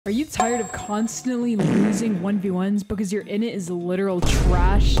Are you tired of constantly losing 1v1s because your innate is literal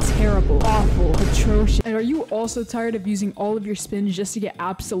trash, terrible, awful, atrocious? And are you also tired of using all of your spins just to get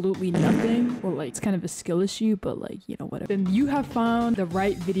absolutely nothing? Well, like, it's kind of a skill issue, but like, you know, whatever. Then you have found the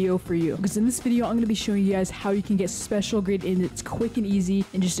right video for you. Because in this video, I'm going to be showing you guys how you can get special grade innates quick and easy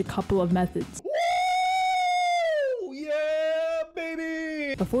in just a couple of methods.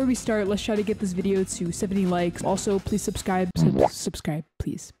 Before we start, let's try to get this video to 70 likes. Also, please subscribe. Subscribe,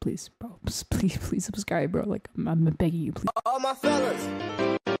 please, bro. Please subscribe, bro. Like, I'm begging you, please. All my fellas.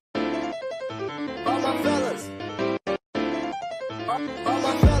 All my fellas. All my fellas. All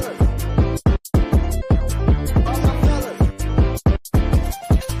my fellas. All my fellas.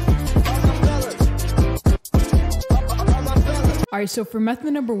 All my fellas. Alright, so for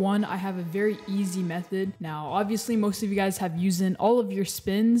method number one, I have a very easy method. Now, obviously, most of you guys have used in all of your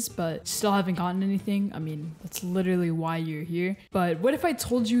spins, but still haven't gotten anything. I mean, that's literally why you're here. But what if I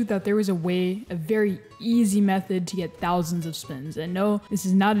told you that there was a way, a very easy method to get thousands of spins? And no, this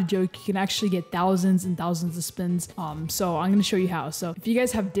is not a joke. You can actually get thousands and thousands of spins. So I'm gonna show you how. So if you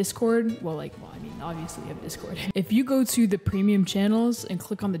guys have Discord, I mean, obviously you have Discord. If you go to the premium channels and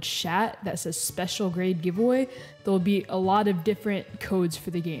click on the chat that says special grade giveaway, there'll be a lot of different codes for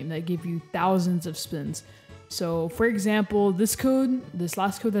the game that give you thousands of spins. So for example, this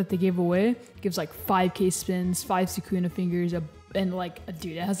last code that they gave away gives like 5k spins, 5 sukuna fingers, and like,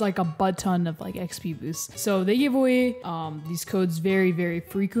 dude, it has like a butt ton of like XP boosts. So they give away these codes very, very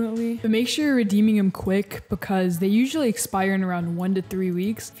frequently, but make sure you're redeeming them quick because they usually expire in around 1 to 3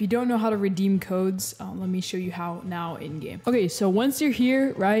 weeks. If you don't know how to redeem codes, let me show you how now in game. Okay, so once you're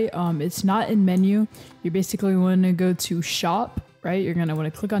here, right, it's not in menu. You're basically want to go to shop. Right, you're gonna want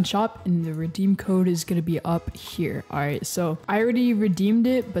to click on shop and the redeem code is gonna be up here. All right, so I already redeemed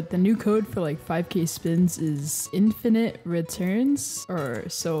it, but the new code for like 5k spins is infinite returns, or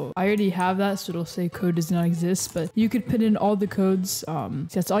so I already have that, so it'll say code does not exist, but you could put in all the codes.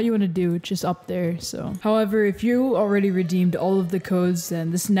 That's all you want to do, it's just up there. So however, if you already redeemed all of the codes,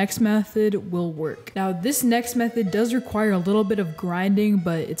 then this next method will work. Now this next method does require a little bit of grinding,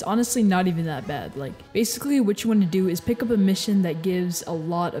 but it's honestly not even that bad. Like, basically what you want to do is pick up a mission that gives a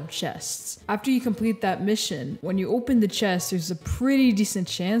lot of chests. After you complete that mission, when you open the chest, there's a pretty decent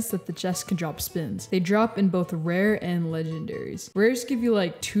chance that the chest can drop spins. They drop in both rare and legendaries. Rares give you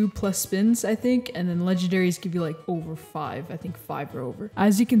like 2+ spins, I think, and then legendaries give you like over 5. I think 5 or over.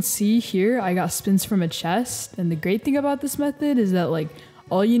 As you can see here, I got spins from a chest, and the great thing about this method is that like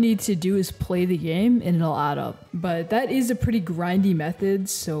all you need to do is play the game and it'll add up. But that is a pretty grindy method,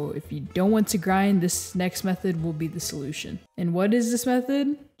 so if you don't want to grind, this next method will be the solution. And what is this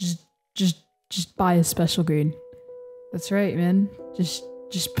method? Just buy a special grade. That's right, man. Just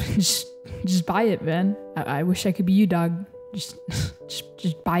buy it, man. I wish I could be you, dog. Just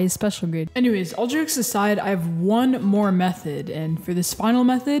buy a special grade. Anyways, all jokes aside, I have one more method, and for this final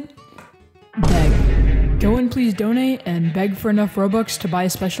method, beg. Go and please donate and beg for enough Robux to buy a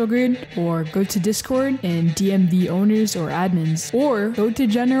special grade, or go to Discord and DM the owners or admins, or go to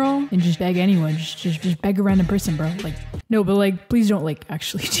general and just beg anyone. Just beg a random person, bro. Like, no, but like, please don't like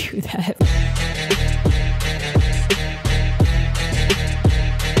actually do that.